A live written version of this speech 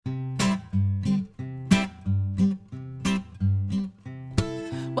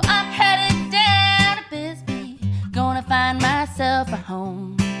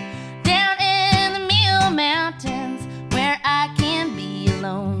home. Down in the Mule Mountains where I can be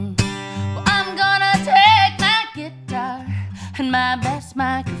alone. Well, I'm gonna take my guitar and my best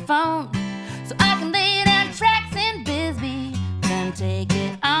microphone so I can lay down tracks in Bisbee, then take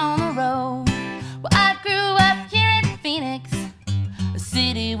it on the road. Well, I grew up here in Phoenix, a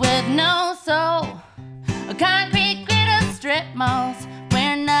city with no soul, a concrete grid of strip malls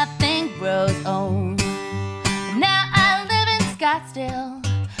where nothing grows old. Now I live in Scottsdale,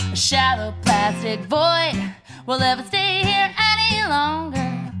 a shallow plastic void. Will ever stay here any longer,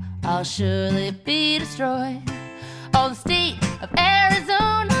 I'll surely be destroyed. Oh, the state of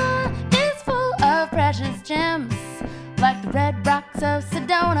Arizona is full of precious gems, like the red rocks of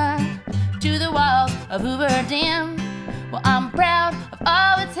Sedona to the walls of Hoover Dam. Well, I'm proud of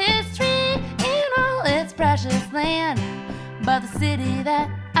all its history and all its precious land, but the city that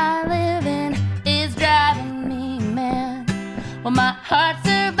I live in is driving me mad. Well, my heart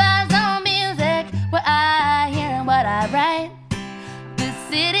survives on music, what I hear and what I write. This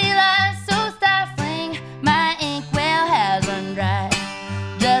city lies so stifling, my inkwell has run dry.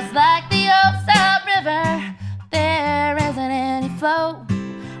 Just like the old Salt River, there isn't any flow.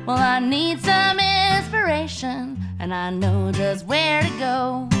 Well, I need some inspiration, and I know just where to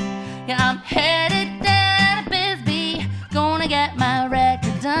go. Yeah, I'm headed down to Bisbee, gonna get my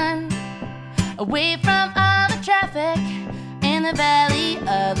record done, away from all the traffic in the valley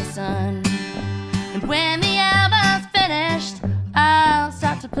of the sun. And when the album's finished, I'll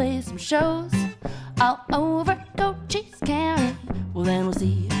start to play some shows all over Cochise County. Well, then we'll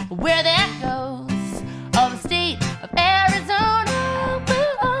see where that goes. Oh, the state of Arizona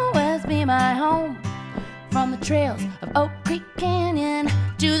will always be my home, from the trails of Oak Creek Canyon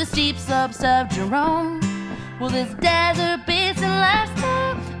to the steep slopes of Jerome. Well, this desert basin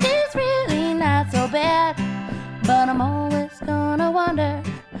lifestyle is really not so bad, but I'm always gonna wonder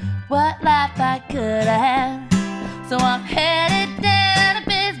what life I could have had. So I'm headed down to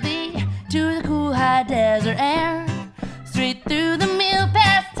Bisbee, to the cool high desert air, straight through the Mill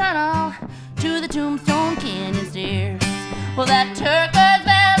Pass Tunnel to the Tombstone Canyon stairs. Well, that turquoise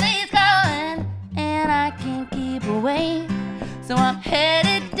valley's calling, and I can't keep away. So I'm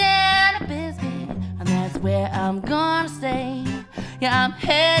headed down to Bisbee, and that's where I'm gonna stay. Yeah, I'm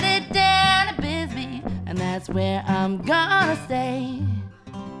headed down to Bisbee, and that's where I'm gonna stay.